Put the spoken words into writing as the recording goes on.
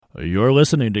You're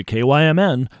listening to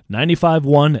KYMN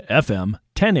 95.1 FM,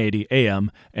 1080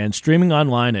 AM, and streaming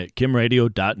online at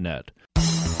kimradio.net.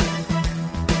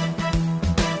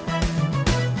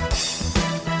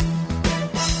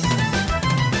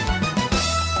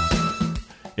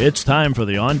 It's time for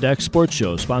the On Deck Sports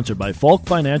Show, sponsored by Falck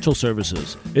Financial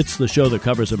Services. It's the show that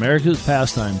covers America's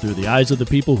pastime through the eyes of the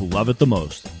people who love it the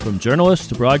most. From journalists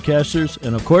to broadcasters,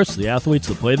 and of course the athletes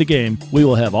that play the game, we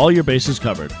will have all your bases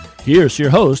covered. Here's your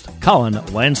host, Colin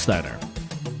Landsteiner.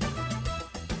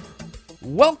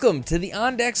 Welcome to the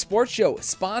On Deck Sports Show,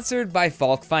 sponsored by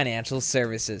Falck Financial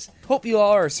Services. Hope you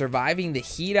all are surviving the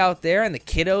heat out there and the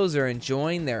kiddos are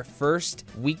enjoying their first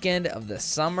weekend of the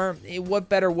summer. What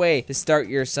better way to start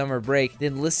your summer break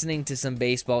than listening to some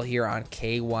baseball here on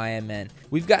KYMN?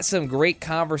 We've got some great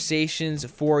conversations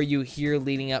for you here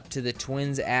leading up to the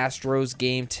Twins-Astros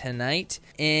game tonight,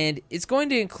 and it's going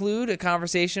to include a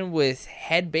conversation with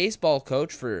head baseball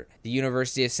coach for the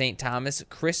University of St. Thomas,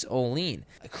 Chris Olean.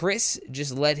 Chris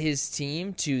just led his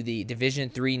team to the Division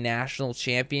III National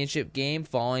Championship game,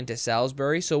 falling to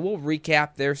Salisbury, so we'll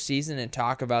recap their season and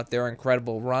talk about their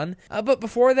incredible run. But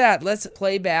before that, let's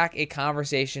play back a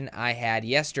conversation I had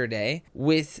yesterday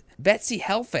with Betsy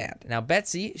Helfand. Now,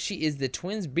 Betsy, she is the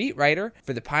Twins beat writer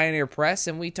for the Pioneer Press,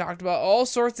 and we talked about all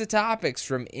sorts of topics,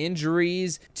 from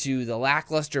injuries to the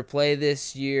lackluster play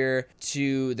this year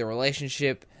to the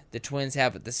relationship the Twins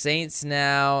have with the Saints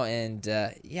now, and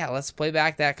let's play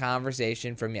back that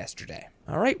conversation from yesterday.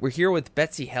 All right, we're here with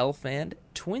Betsy Helfand,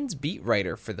 Twins beat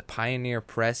writer for the Pioneer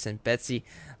Press. And Betsy,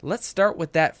 let's start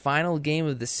with that final game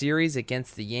of the series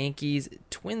against the Yankees.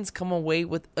 Twins come away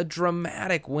with a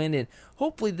dramatic win, and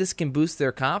hopefully this can boost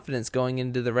their confidence going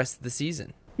into the rest of the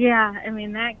season. Yeah, I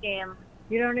mean, that game,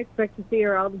 you don't expect to see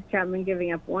Aroldis Chapman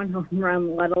giving up one home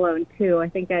run, let alone two. I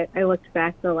think I looked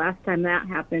back, the last time that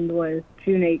happened was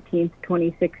June 18th,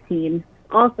 2016,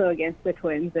 also against the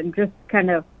Twins, and just kind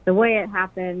of the way it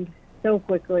happened so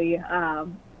quickly.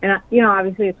 And,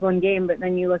 obviously it's one game, but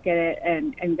then you look at it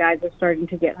and guys are starting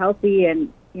to get healthy,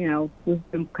 and,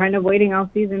 we've been kind of waiting all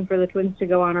season for the Twins to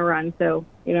go on a run. So,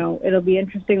 it'll be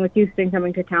interesting with Houston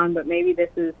coming to town, but maybe this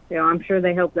is, I'm sure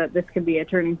they hope that this could be a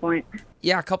turning point.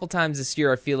 Yeah, a couple times this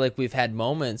year I feel like we've had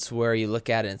moments where you look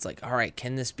at it and it's like, all right,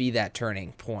 can this be that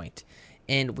turning point?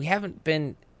 And we haven't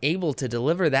been able to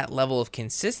deliver that level of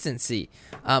consistency.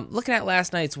 Looking at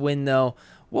last night's win, though,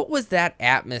 what was that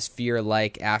atmosphere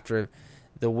like after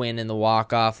the win and the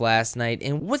walk-off last night?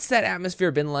 And what's that atmosphere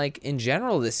been like in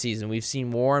general this season? We've seen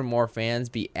more and more fans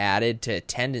be added to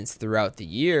attendance throughout the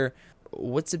year.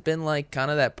 What's it been like,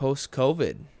 kind of that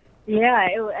post-COVID? Yeah,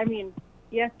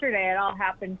 yesterday it all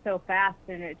happened so fast,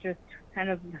 and it just kind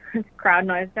of, crowd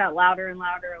noise got louder and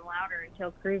louder and louder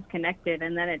until Cruz connected,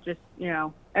 and then it just,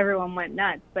 everyone went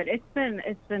nuts. But it's been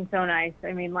so nice.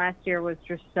 I mean, last year was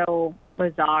just so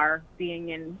bizarre being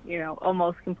in,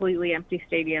 almost completely empty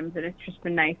stadiums, and it's just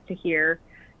been nice to hear,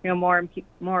 more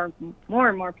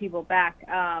and more people back.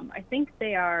 I think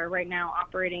they are right now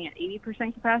operating at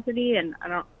 80% capacity, and I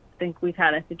don't think we've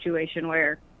had a situation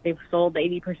where they've sold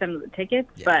 80% of the tickets,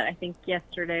 but I think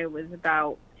yesterday was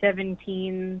about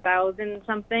 17,000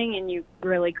 something, and you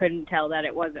really couldn't tell that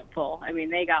it wasn't full. I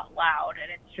mean, they got loud,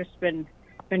 and it's just been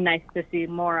nice to see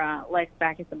more life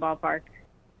back at the ballpark.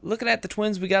 Looking at the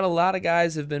Twins, we got a lot of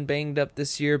guys who have been banged up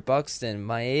this year. Buxton,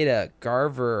 Maeda,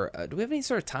 Garver. Do we have any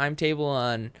sort of timetable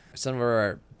on some of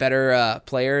our better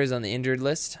players on the injured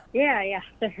list? Yeah,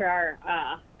 there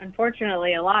are.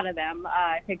 Unfortunately, a lot of them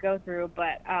to go through,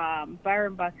 but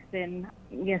Byron Buxton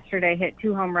yesterday hit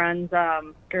 2 home runs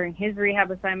during his rehab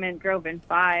assignment, drove in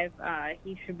 5.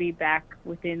 He should be back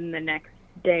within the next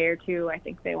day or two. I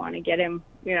think they want to get him,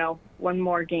 one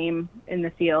more game in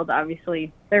the field.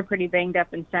 Obviously, they're pretty banged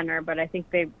up in center, but I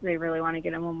think they really want to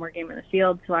get him one more game in the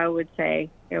field. So I would say,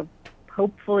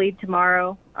 hopefully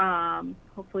tomorrow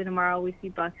we see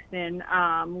Buxton.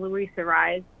 Luis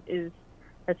Arraez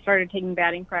has started taking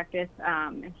batting practice.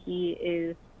 And he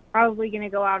is probably going to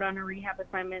go out on a rehab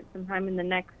assignment sometime in the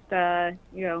next,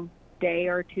 day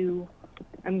or two.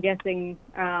 I'm guessing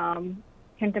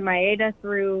Kenta Maeda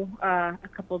threw a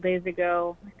couple days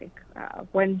ago, I think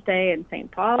Wednesday in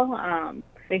St. Paul.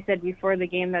 They said before the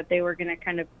game that they were going to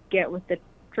kind of get with the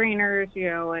trainers,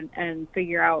 and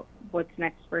figure out what's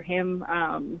next for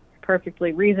him.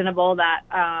 Perfectly reasonable that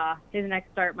his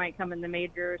next start might come in the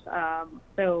majors.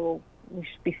 So we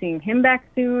should be seeing him back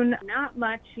soon. Not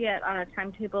much yet on a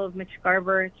timetable of Mitch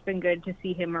Garver. It's been good to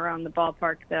see him around the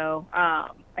ballpark, though.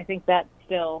 I think that's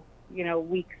still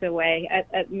weeks away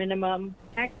at minimum.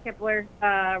 Max Kepler,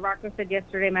 Rocco said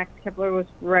yesterday Max Kepler was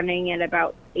running at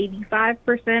about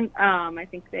 85%. I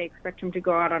think they expect him to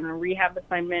go out on a rehab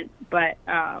assignment, but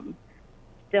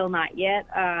still not yet.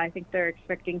 I think they're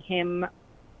expecting him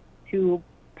to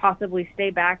possibly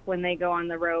stay back when they go on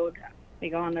the road. They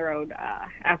go on the road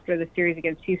after the series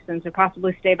against Houston, so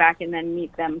possibly stay back and then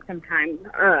meet them sometime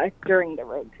during the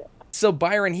road trip. So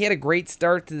Byron, he had a great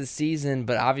start to the season,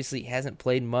 but obviously hasn't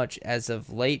played much as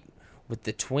of late with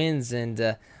the Twins,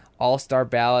 and all-star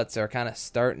ballots are kind of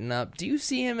starting up. Do you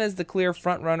see him as the clear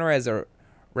front runner as a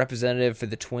representative for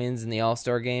the Twins in the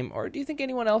all-star game, or do you think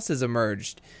anyone else has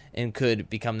emerged and could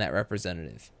become that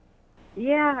representative?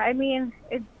 Yeah, I mean,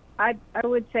 I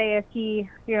would say if he,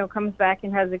 comes back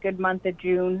and has a good month of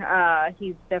June,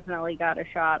 he's definitely got a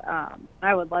shot.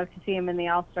 I would love to see him in the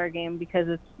All-Star game because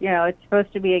it's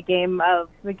supposed to be a game of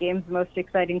the game's most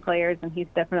exciting players, and he's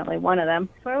definitely one of them.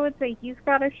 So I would say he's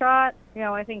got a shot.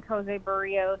 I think Jose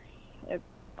Barrios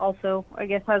also, I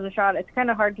guess, has a shot. It's kind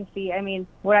of hard to see. I mean,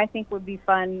 what I think would be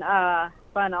fun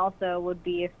also would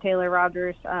be if Taylor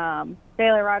Rogers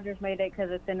made it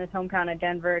because it's in his hometown of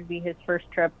Denver. It'd be his first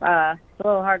trip. It's a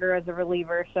little harder as a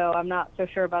reliever, so I'm not so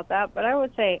sure about that. But I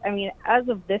would say, I mean, as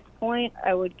of this point,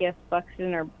 I would guess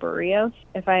Buxton or Barrios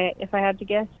if I had to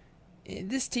guess.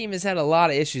 This team has had a lot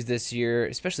of issues this year,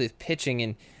 especially with pitching.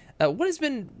 And what has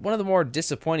been one of the more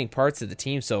disappointing parts of the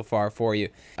team so far for you?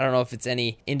 I don't know if it's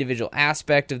any individual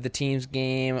aspect of the team's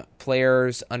game,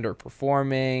 players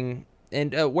underperforming,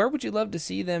 and where would you love to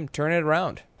see them turn it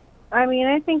around? I mean,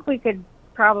 I think we could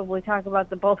probably talk about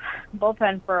the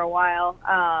bullpen for a while.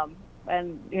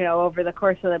 And, over the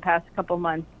course of the past couple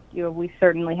months, we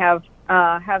certainly have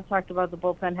talked about the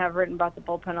bullpen, have written about the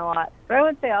bullpen a lot. But I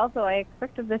would say also I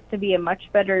expected this to be a much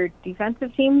better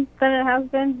defensive team than it has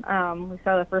been. We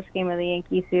saw the first game of the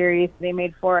Yankee series. They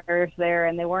made 4 errors there,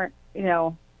 and they weren't,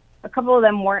 a couple of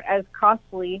them weren't as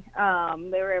costly.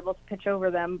 They were able to pitch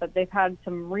over them, but they've had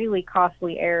some really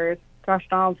costly errors. Josh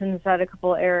Donaldson's had a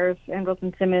couple of errors.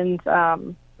 Andrelton Simmons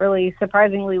really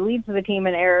surprisingly leads the team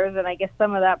in errors, and I guess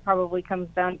some of that probably comes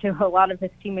down to a lot of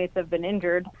his teammates have been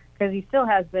injured because he still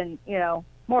has been,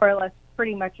 more or less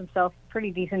pretty much himself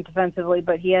pretty decent defensively,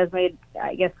 but he has made,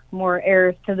 I guess, more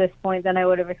errors to this point than I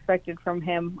would have expected from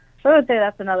him. So I would say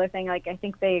that's another thing. Like, I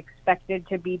think they expected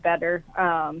to be better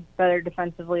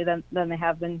defensively than they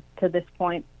have been to this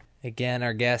point. Again,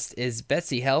 our guest is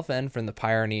Betsy Helfand from the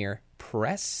Pioneer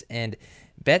Press. And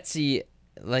Betsy,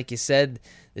 like you said,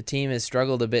 the team has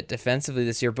struggled a bit defensively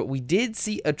this year, but we did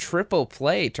see a triple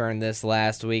play turn this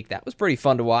last week. That was pretty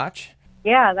fun to watch.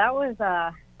 Yeah, that was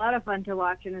a lot of fun to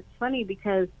watch, and it's funny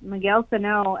because Miguel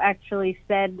Sano actually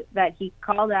said that he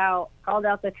called out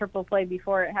the triple play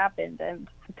before it happened, and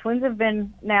the Twins have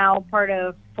been now part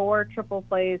of 4 triple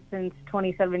plays since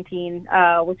 2017,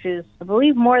 which is, I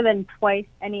believe, more than twice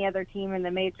any other team in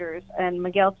the majors, and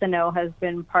Miguel Sano has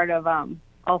been part of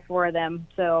all 4 of them,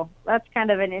 so that's kind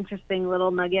of an interesting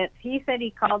little nugget. He said he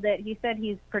called it. He said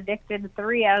he's predicted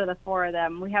 3 out of the 4 of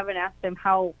them. We haven't asked him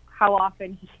how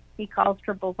often he calls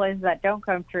triple plays that don't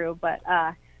come true, but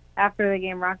after the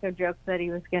game, Rocco joked that he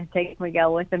was going to take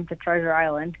Miguel with him to Treasure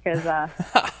Island because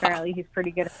apparently he's pretty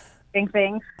good at doing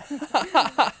things.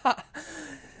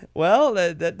 Well,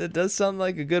 that does sound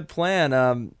like a good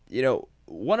plan.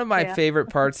 One of my favorite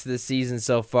parts of the season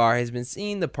so far has been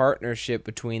seeing the partnership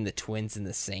between the Twins and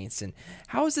the Saints. And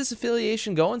how is this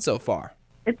affiliation going so far?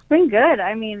 It's been good.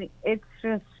 I mean, it's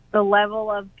just the level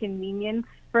of convenience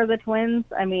for the Twins.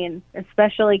 I mean,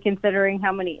 especially considering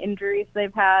how many injuries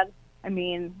they've had. I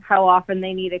mean, how often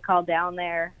they need to call down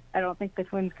there. I don't think the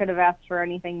Twins could have asked for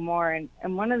anything more. And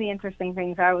one of the interesting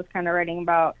things I was kind of writing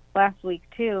about last week,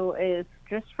 too, is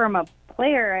just from a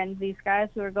player and these guys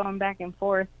who are going back and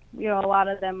forth, a lot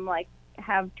of them,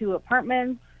 have 2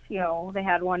 apartments. They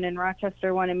had one in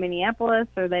Rochester, one in Minneapolis,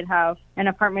 or they'd have an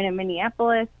apartment in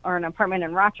Minneapolis or an apartment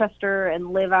in Rochester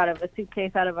and live out of a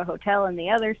suitcase out of a hotel in the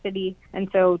other city. And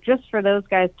so just for those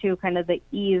guys, too, kind of the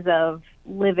ease of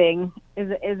living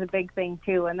is a big thing,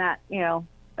 too. And that,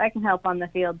 that can help on the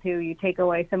field, too. You take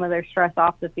away some of their stress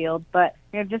off the field. But,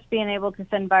 just being able to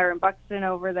send Byron Buxton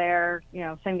over there,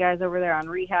 send guys over there on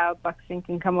rehab. Buxton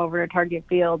can come over to Target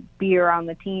Field, be around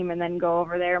the team, and then go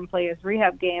over there and play his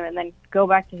rehab game and then go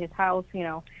back to his house.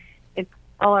 It's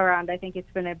all around. I think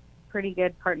it's been a pretty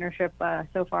good partnership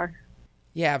so far.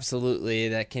 Yeah, absolutely.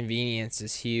 That convenience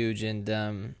is huge. And,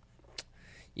 the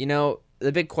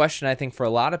big question, I think, for a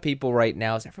lot of people right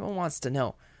now is everyone wants to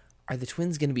know, are the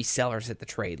Twins going to be sellers at the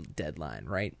trade deadline,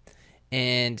 right?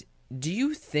 And do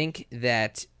you think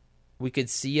that we could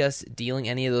see us dealing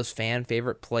any of those fan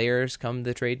favorite players come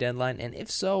the trade deadline? And if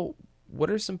so, what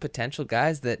are some potential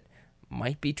guys that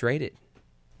might be traded?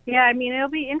 Yeah, I mean, it'll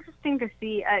be interesting to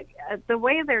see the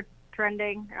way they're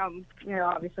trending.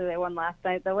 Obviously they won last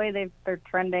night. The way they're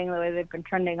trending, the way they've been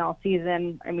trending all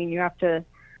season. I mean, you have to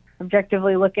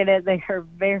objectively look at it. They are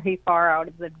very far out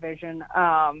of the division.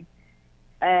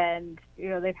 And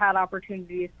they've had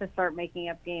opportunities to start making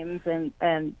up games,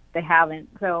 and they haven't.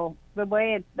 So the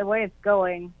way it's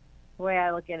going, the way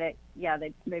I look at it, yeah,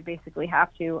 they basically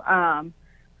have to.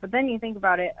 But then you think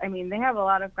about it. I mean, they have a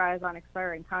lot of guys on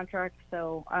expiring contracts.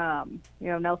 So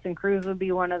Nelson Cruz would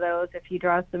be one of those if he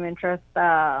draws some interest.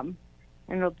 And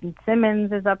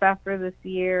Simmons is up after this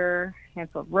year.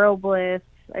 Hansel Robles.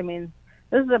 I mean,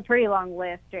 this is a pretty long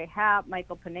list. Jay Happ,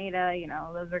 Michael Pineda,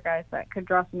 those are guys that could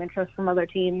draw some interest from other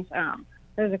teams.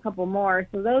 There's a couple more.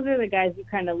 So those are the guys you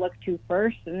kind of look to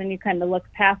first, and then you kind of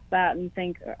look past that and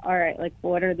think, all right, like,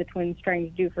 what are the Twins trying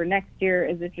to do for next year?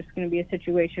 Is it just going to be a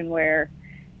situation where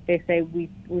they say we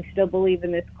still believe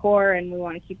in this core and we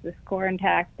want to keep this core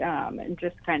intact, and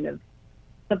just kind of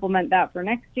supplement that for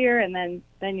next year? And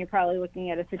then you're probably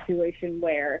looking at a situation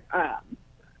where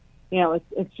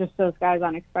it's just those guys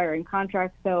on expiring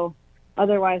contracts. So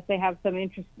otherwise they have some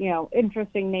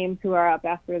interesting names who are up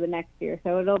after the next year.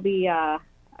 So it'll be,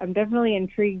 I'm definitely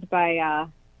intrigued by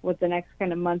what the next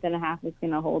kind of month and a half is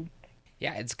going to hold.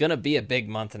 Yeah, it's going to be a big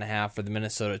month and a half for the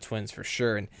Minnesota Twins for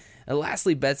sure. And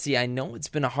lastly, Betsy, I know it's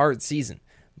been a hard season,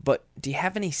 but do you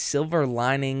have any silver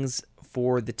linings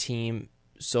for the team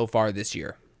so far this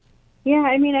year? Yeah,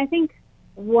 I mean, I think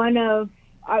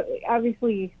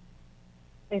obviously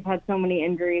they've had so many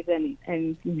injuries,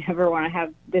 and you never want to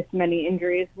have this many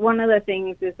injuries. One of the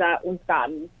things is that we've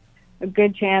gotten a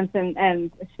good chance,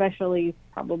 and especially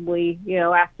probably,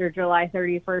 after July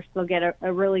 31st, they'll get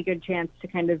a really good chance to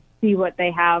kind of see what they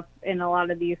have in a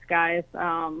lot of these guys.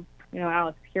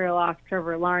 Alex Kirilloff,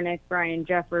 Trevor Larnach, Brian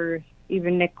Jeffers,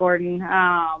 even Nick Gordon.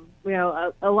 A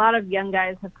lot of young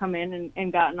guys have come in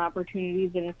and gotten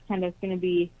opportunities, and it's kind of going to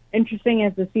be interesting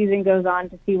as the season goes on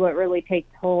to see what really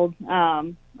takes hold.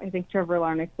 I think Trevor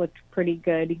Larnach looked pretty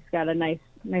good. He's got a nice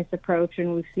approach,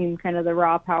 and we've seen kind of the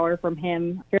raw power from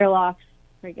him. Kirilloff,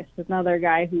 I guess, is another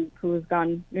guy who has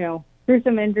gone, through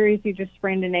some injuries. He just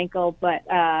sprained an ankle, but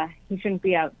he shouldn't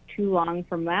be out too long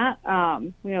from that.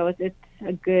 It's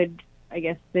a good, I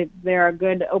guess there are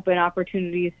good open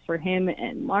opportunities for him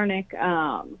and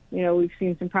Larnach. We've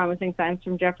seen some promising signs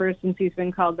from Jeffers since he's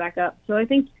been called back up. So I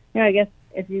think, I guess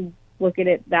if you look at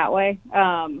it that way,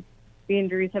 the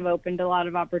injuries have opened a lot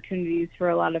of opportunities for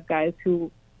a lot of guys who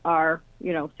are,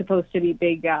 supposed to be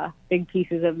big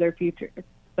pieces of their future.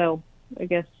 So I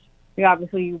guess you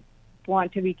obviously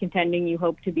want to be contending. You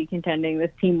hope to be contending.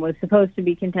 This team was supposed to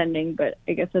be contending, but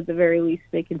I guess at the very least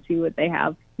they can see what they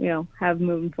have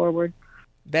moving forward.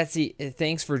 Betsy,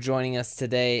 thanks for joining us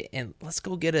today, and let's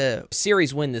go get a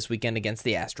series win this weekend against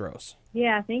the Astros.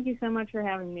 Yeah, thank you so much for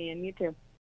having me, and you too.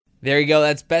 There you go.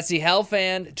 That's Betsy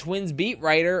Helfand, Twins beat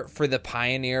writer for the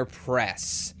Pioneer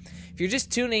Press. If you're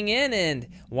just tuning in and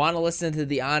want to listen to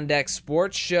the On Deck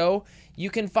Sports Show,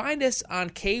 you can find us on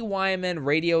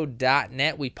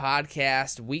kymnradio.net. We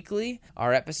podcast weekly.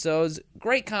 Our episodes,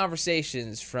 great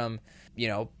conversations from,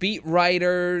 beat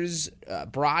writers,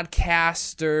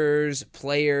 broadcasters,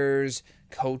 players,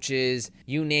 coaches,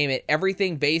 you name it.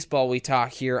 Everything baseball we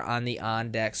talk here on the On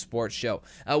Deck Sports Show.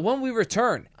 When we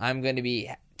return, I'm going to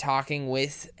be talking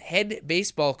with head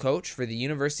baseball coach for the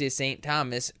University of St.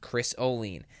 Thomas, Chris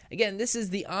Olean. Again, this is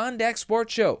the On Deck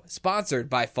Sports Show, sponsored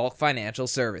by Falck Financial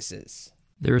Services.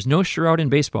 There is no sure out in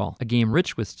baseball, a game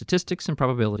rich with statistics and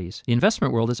probabilities. The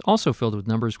investment world is also filled with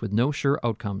numbers with no sure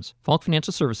outcomes. Falck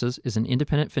Financial Services is an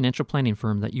independent financial planning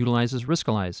firm that utilizes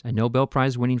Riskalyze, a Nobel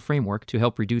Prize-winning framework to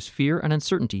help reduce fear and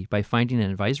uncertainty by finding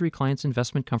an advisory client's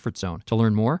investment comfort zone. To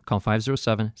learn more, call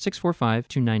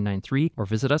 507-645-2993 or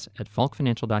visit us at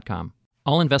falckfinancial.com.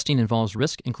 All investing involves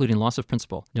risk, including loss of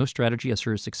principal. No strategy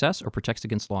assures success or protects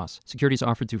against loss. Securities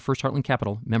offered through First Heartland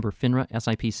Capital, member FINRA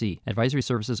SIPC. Advisory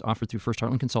services offered through First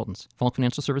Heartland Consultants. Falck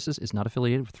Financial Services is not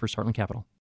affiliated with First Heartland Capital.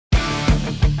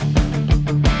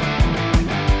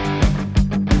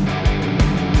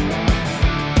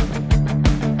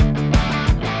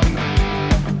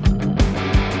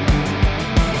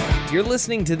 You're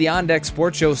listening to the On Deck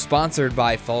Sports Show, sponsored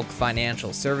by Falck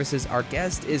Financial Services. Our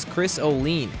guest is Chris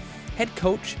Olean, head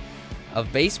coach of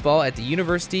baseball at the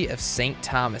University of St.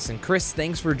 Thomas. And Chris,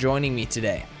 thanks for joining me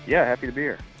today. Yeah, happy to be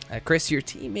here. Chris, your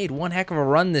team made one heck of a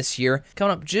run this year,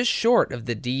 coming up just short of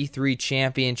the D3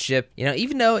 championship.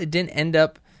 Even though it didn't end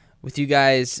up with you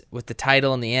guys with the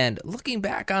title in the end, looking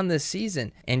back on this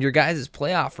season and your guys'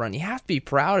 playoff run, you have to be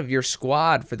proud of your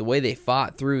squad for the way they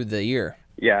fought through the year.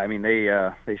 Yeah, I mean, they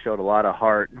showed a lot of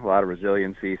heart, a lot of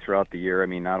resiliency throughout the year. I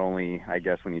mean, not only, I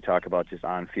guess, when you talk about just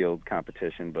on-field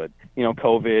competition, but,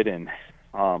 COVID and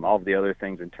all of the other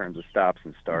things in terms of stops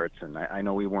and starts. And I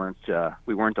know we weren't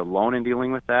alone in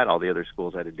dealing with that. All the other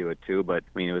schools had to do it too, but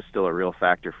I mean, it was still a real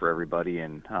factor for everybody,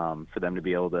 and for them to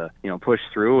be able to push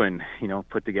through and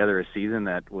put together a season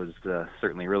that was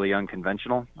certainly really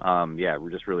unconventional. We're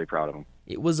just really proud of them.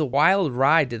 It was a wild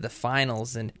ride to the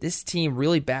finals, and this team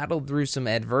really battled through some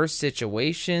adverse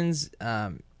situations,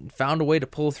 found a way to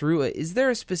pull through. Is there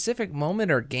a specific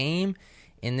moment or game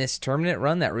in this tournament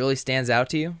run that really stands out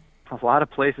to you? A lot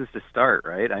of places to start,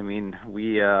 right? I mean,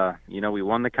 we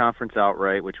won the conference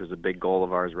outright, which was a big goal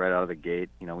of ours right out of the gate.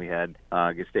 We had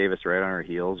Gustavus right on our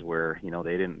heels, where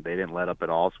they didn't let up at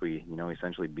all. So we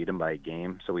essentially beat them by a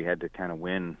game. So we had to kind of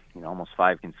win almost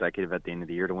 5 consecutive at the end of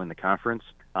the year to win the conference.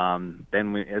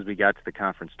 Then as we got to the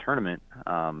conference tournament,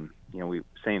 we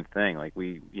same thing. Like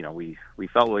we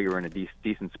felt like we were in a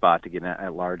decent spot to get an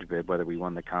at-large bid, whether we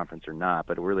won the conference or not,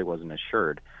 but it really wasn't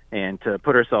assured. And to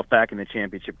put ourselves back in the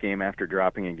championship game after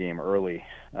dropping a game early,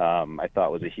 I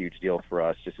thought was a huge deal for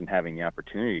us, just in having the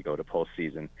opportunity to go to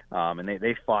postseason. And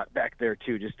they fought back there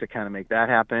too, just to kind of make that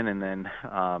happen. And then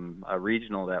a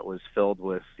regional that was filled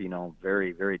with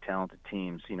very, very talented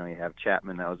teams. You have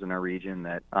Chapman that was in our region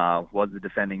that was the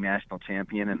defending national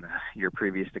champion in the year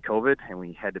previous to COVID, and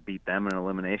we had to beat them in an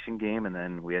elimination game. And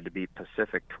then we had to beat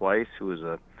Pacific twice, who was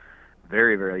a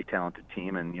very, very talented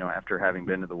team. And after having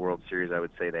been to the World Series, I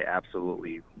would say they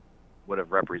absolutely would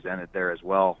have represented there as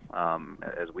well,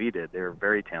 as we did. They were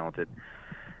very talented.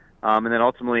 And then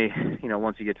ultimately,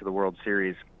 once you get to the World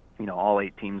Series, all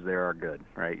 8 teams there are good,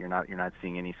 right? You're not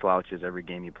seeing any slouches. Every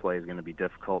game you play is going to be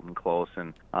difficult and close.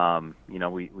 And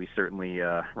we certainly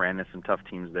ran into some tough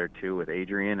teams there too, with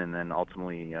Adrian, and then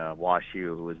ultimately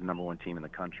WashU, who was the number 1 team in the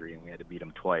country, and we had to beat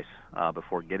them twice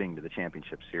before getting to the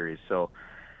championship series. So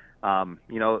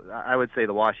I would say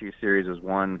the WashU series was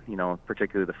one,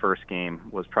 particularly the first game,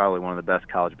 was probably one of the best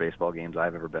college baseball games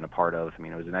I've ever been a part of. I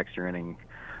mean, it was an extra inning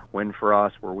win for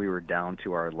us where we were down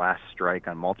to our last strike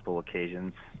on multiple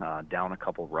occasions, down a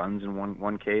couple runs in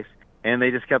one case, and they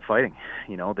just kept fighting.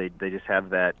 They just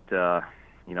have that,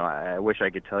 I wish I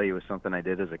could tell you it was something I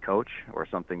did as a coach or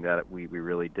something that we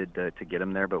really did to get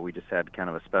them there, but we just had kind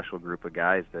of a special group of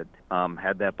guys that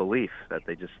had that belief that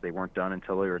they weren't done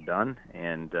until they were done.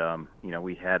 And,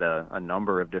 we had a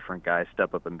number of different guys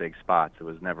step up in big spots. It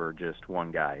was never just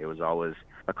one guy. It was always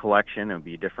a collection. It would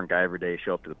be a different guy every day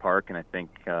show up to the park, and I think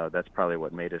that's probably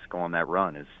what made us go on that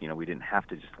run is, we didn't have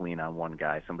to just lean on one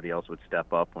guy. Somebody else would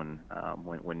step up when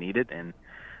needed, and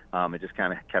it just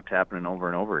kind of kept happening over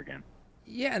and over again.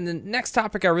 Yeah, and the next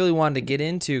topic I really wanted to get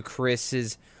into, Chris,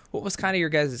 is what was kind of your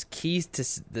guys' keys to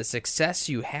the success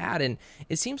you had? And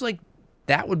it seems like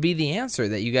that would be the answer,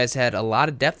 that you guys had a lot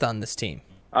of depth on this team.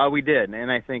 We did,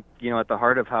 and I think, at the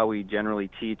heart of how we generally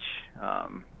teach,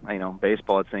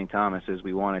 baseball at St. Thomas is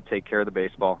we want to take care of the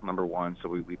baseball, number one, so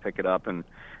we pick it up and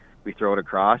we throw it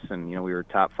across, and, we were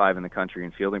top 5 in the country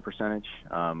in fielding percentage.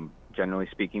 Generally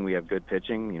speaking, we have good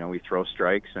pitching. We throw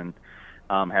strikes and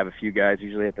have a few guys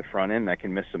usually at the front end that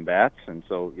can miss some bats, and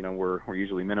so we're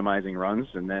usually minimizing runs.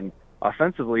 And then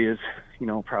offensively is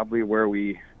probably where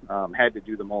we had to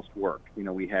do the most work.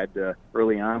 We had to,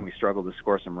 early on we struggled to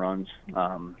score some runs.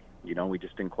 We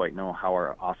just didn't quite know how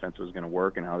our offense was going to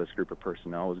work and how this group of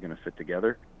personnel was going to fit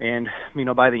together. And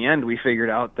by the end we figured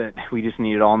out that we just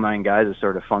needed all 9 guys to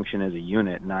sort of function as a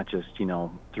unit, not just 3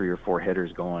 or 4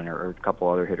 hitters going or a couple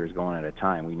other hitters going at a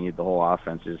time. We needed the whole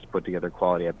offense just to put together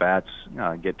quality at bats,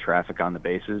 get traffic on the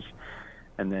bases,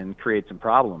 and then create some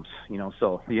problems.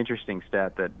 So the interesting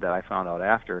stat that I found out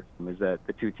after is that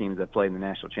the 2 teams that played in the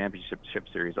National Championship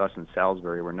Series, us and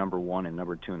Salisbury, were number 1 and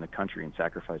number 2 in the country in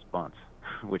sacrifice bunts,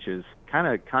 which is kind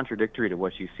of contradictory to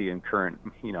what you see in current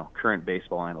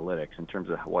baseball analytics in terms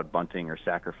of what bunting or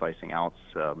sacrificing outs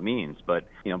means. But,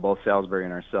 both Salisbury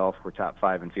and ourselves were top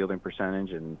 5 in fielding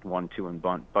percentage and 1, 2 in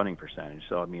bunting percentage.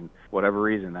 So, whatever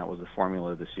reason, that was the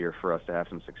formula this year for us to have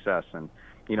some success. And,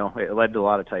 it led to a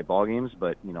lot of tight ball games,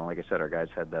 but, like I said, our guys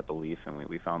had that belief, and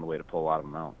we found a way to pull a lot of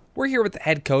them out. We're here with the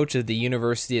head coach of the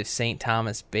University of St.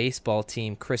 Thomas baseball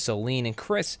team, Chris Olean. And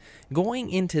Chris, going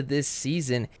into this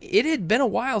season, it had been a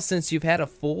while since you've had a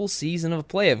full season of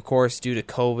play, of course, due to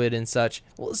COVID and such.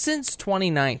 Well, since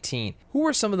 2019, who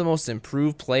are some of the most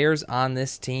improved players on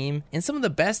this team and some of the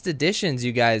best additions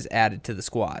you guys added to the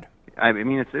squad?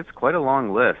 It's quite a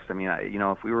long list. If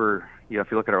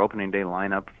you look at our opening day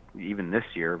lineup, even this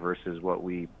year versus what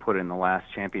we put in the last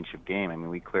championship game. I mean,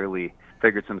 we clearly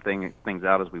figured some things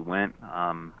out as we went.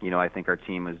 I think our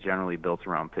team is generally built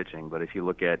around pitching, but if you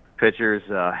look at pitchers,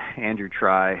 Andrew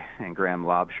Try and Graham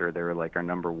Lobsher, they were like our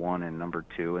number 1 and number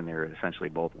 2, and they were essentially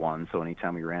both 1. So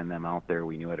anytime we ran them out there,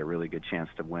 we knew we had a really good chance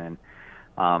to win.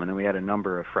 And then we had a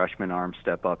number of freshman arms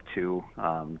step up too.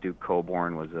 Duke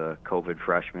Coburn was a COVID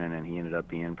freshman, and he ended up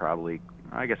being probably,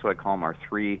 I guess what I'd call him our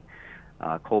 3.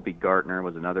 Colby Gartner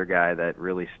was another guy that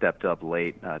really stepped up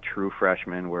late, true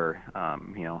freshman, where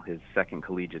his second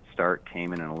collegiate start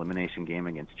came in an elimination game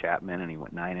against Chapman, and he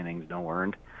went 9 innings, no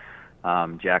earned.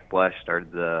 Jack Blesh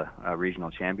started the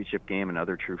regional championship game,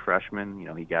 another true freshman.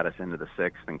 He got us into the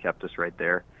 6th and kept us right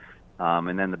there.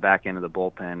 And then the back end of the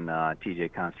bullpen,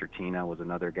 TJ Concertina was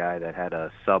another guy that had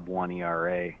a sub-1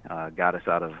 ERA, got us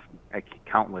out of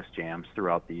countless jams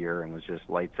throughout the year and was just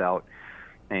lights out.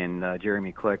 And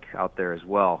Jeremy Click out there as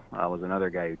well was another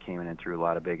guy who came in and threw a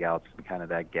lot of big outs and kind of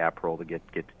that gap role to get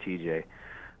to TJ.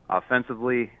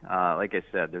 Offensively, like I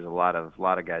said, there's a lot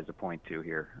of guys to point to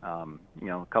here.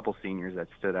 A couple seniors that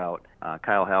stood out.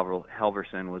 Kyle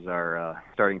Halverson was our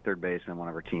starting third baseman, one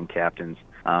of our team captains.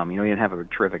 He didn't have a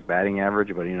terrific batting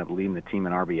average, but he ended up leading the team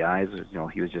in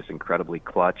RBIs. He was just incredibly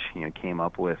clutch. Came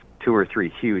up with 2 or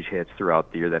 3 huge hits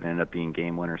throughout the year that ended up being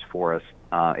game winners for us.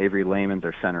 Avery Lehman's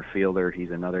our center fielder.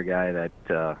 He's another guy that,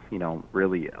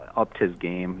 really upped his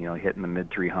game, hitting the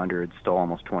mid-300s, stole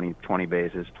almost 20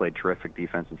 bases, played terrific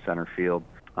defense in center field.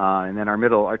 And then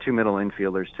our 2 middle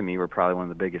infielders, to me, were probably one of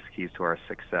the biggest keys to our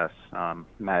success.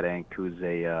 Matt Enck, who's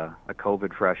a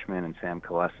COVID freshman, and Sam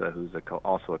Kalesa, who's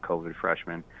also a COVID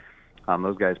freshman.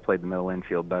 Those guys played the middle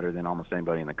infield better than almost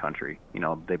anybody in the country.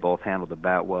 They both handled the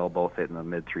bat well, both hitting the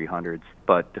mid-300s,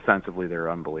 but defensively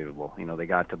they're unbelievable. They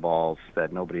got to balls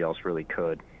that nobody else really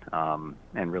could, and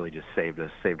really just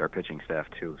saved our pitching staff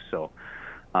too. So,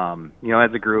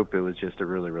 as a group, it was just a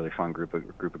really, really fun group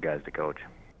of guys to coach.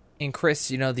 And Chris,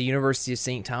 the University of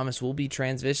St. Thomas will be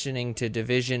transitioning to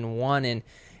Division I, and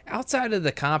outside of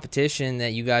the competition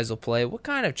that you guys will play, what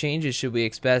kind of changes should we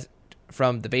expect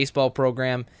from the baseball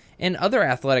program and other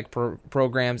athletic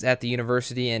programs at the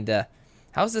university, and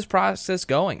how's this process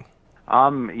going?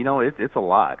 It's a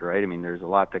lot, right? I mean, there's a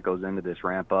lot that goes into this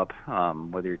ramp up,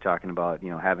 whether you're talking about,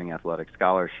 having athletic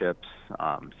scholarships,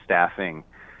 staffing,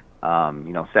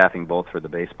 staffing both for the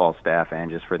baseball staff and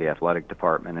just for the athletic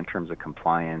department in terms of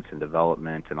compliance and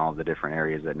development and all the different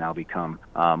areas that now become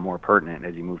more pertinent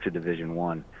as you move to Division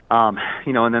I.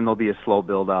 And then there'll be a slow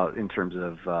build out in terms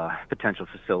of potential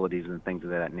facilities and things of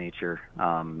that nature.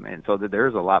 And so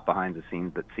there's a lot behind the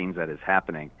scenes that is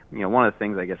happening. One of the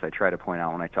things I guess I try to point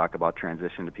out when I talk about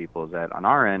transition to people is that on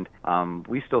our end,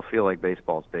 we still feel like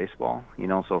baseball is baseball.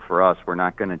 So for us, we're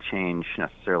not going to change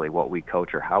necessarily what we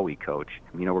coach or how we coach.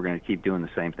 We're going to keep doing the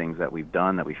same things that we've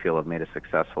done that we feel have made us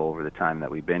successful over the time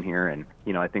that we've been here. And,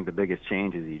 I think the biggest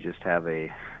change is you just have a,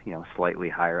 slightly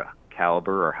higher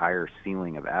caliber or higher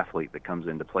ceiling of athlete that comes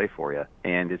into play for you.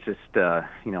 And it's just,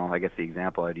 I guess the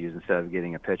example I'd use, instead of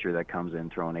getting a pitcher that comes in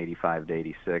throwing 85 to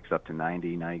 86 up to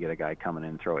 90, now you get a guy coming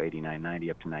in throw 89,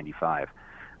 90 up to 95.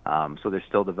 So there's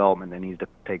still development that needs to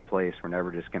take place. We're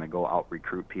never just going to go out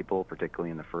recruit people,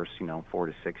 particularly in the first, 4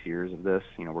 to 6 years of this.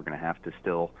 We're going to have to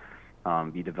still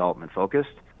be development focused.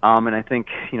 And I think,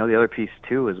 the other piece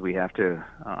too is we have to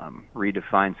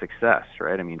redefine success,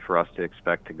 right? I mean, for us to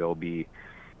expect to go be,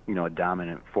 a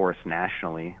dominant force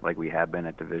nationally like we have been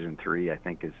at Division III, I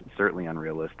think is certainly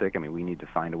unrealistic. I mean, we need to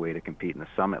find a way to compete in the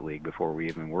Summit League before we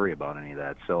even worry about any of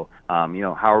that. So, how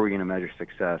are we going to measure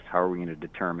success? How are we going to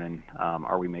determine,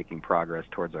 are we making progress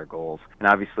towards our goals? And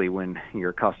obviously when you're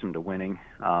accustomed to winning,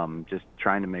 just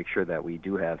trying to make sure that we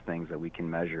do have things that we can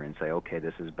measure and say, okay,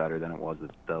 this is better than it was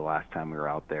the last time we were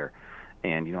out there.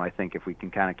 And, I think if we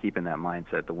can kind of keep in that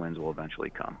mindset, the wins will eventually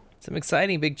come. Some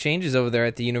exciting big changes over there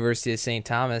at the University of St.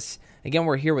 Thomas. Again,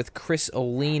 we're here with Chris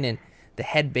Olean, and the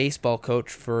head baseball coach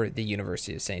for the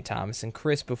University of St. Thomas. And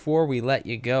Chris, before we let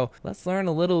you go, let's learn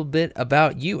a little bit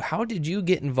about you. How did you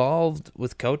get involved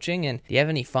with coaching, and do you have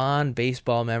any fond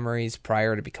baseball memories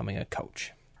prior to becoming a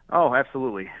coach? Oh,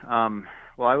 absolutely.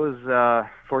 Well, I was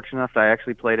fortunate enough that I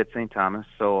actually played at St. Thomas.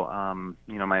 So,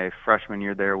 my freshman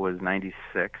year there was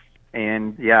 96.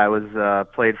 And I was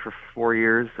played for 4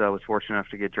 years. I was fortunate enough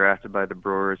to get drafted by the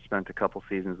Brewers, spent a couple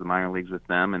seasons in the minor leagues with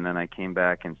them, and then I came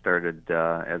back and started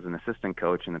as an assistant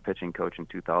coach and the pitching coach in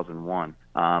 2001.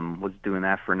 Was doing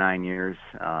that for 9 years,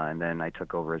 and then I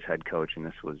took over as head coach, and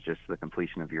this was just the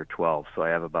completion of year 12. So I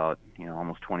have about,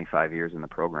 almost 25 years in the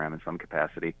program in some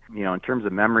capacity. In terms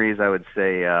of memories, I would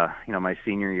say, my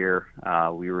senior year,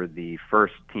 we were the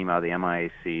first team out of the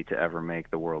MIAC to ever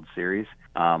make the World Series,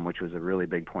 which was a really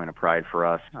big point of pride for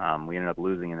us. We ended up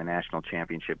losing in the national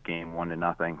championship game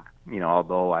 1-0.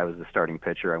 Although I was the starting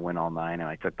pitcher, I went all 9 and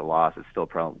I took the loss. It's still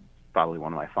probably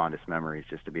one of my fondest memories,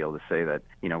 just to be able to say that,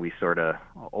 we sort of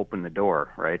opened the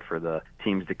door, right, for the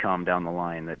teams to come down the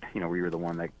line, that, we were the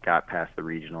one that got past the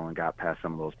regional and got past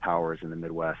some of those powers in the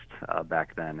Midwest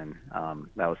back then. And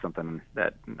that was something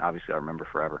that obviously I remember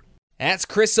forever. That's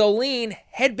Chris Olean,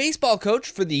 head baseball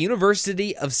coach for the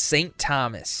University of St.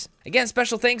 Thomas. Again,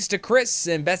 special thanks to Chris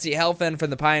and Betsy Helfand from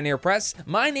the Pioneer Press.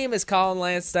 My name is Colin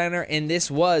Landsteiner, and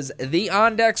this was the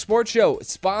On Deck Sports Show,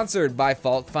 sponsored by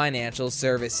Falck Financial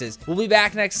Services. We'll be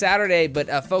back next Saturday, but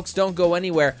folks, don't go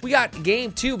anywhere. We got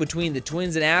Game 2 between the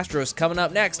Twins and Astros coming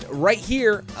up next, right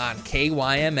here on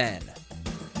KYMN.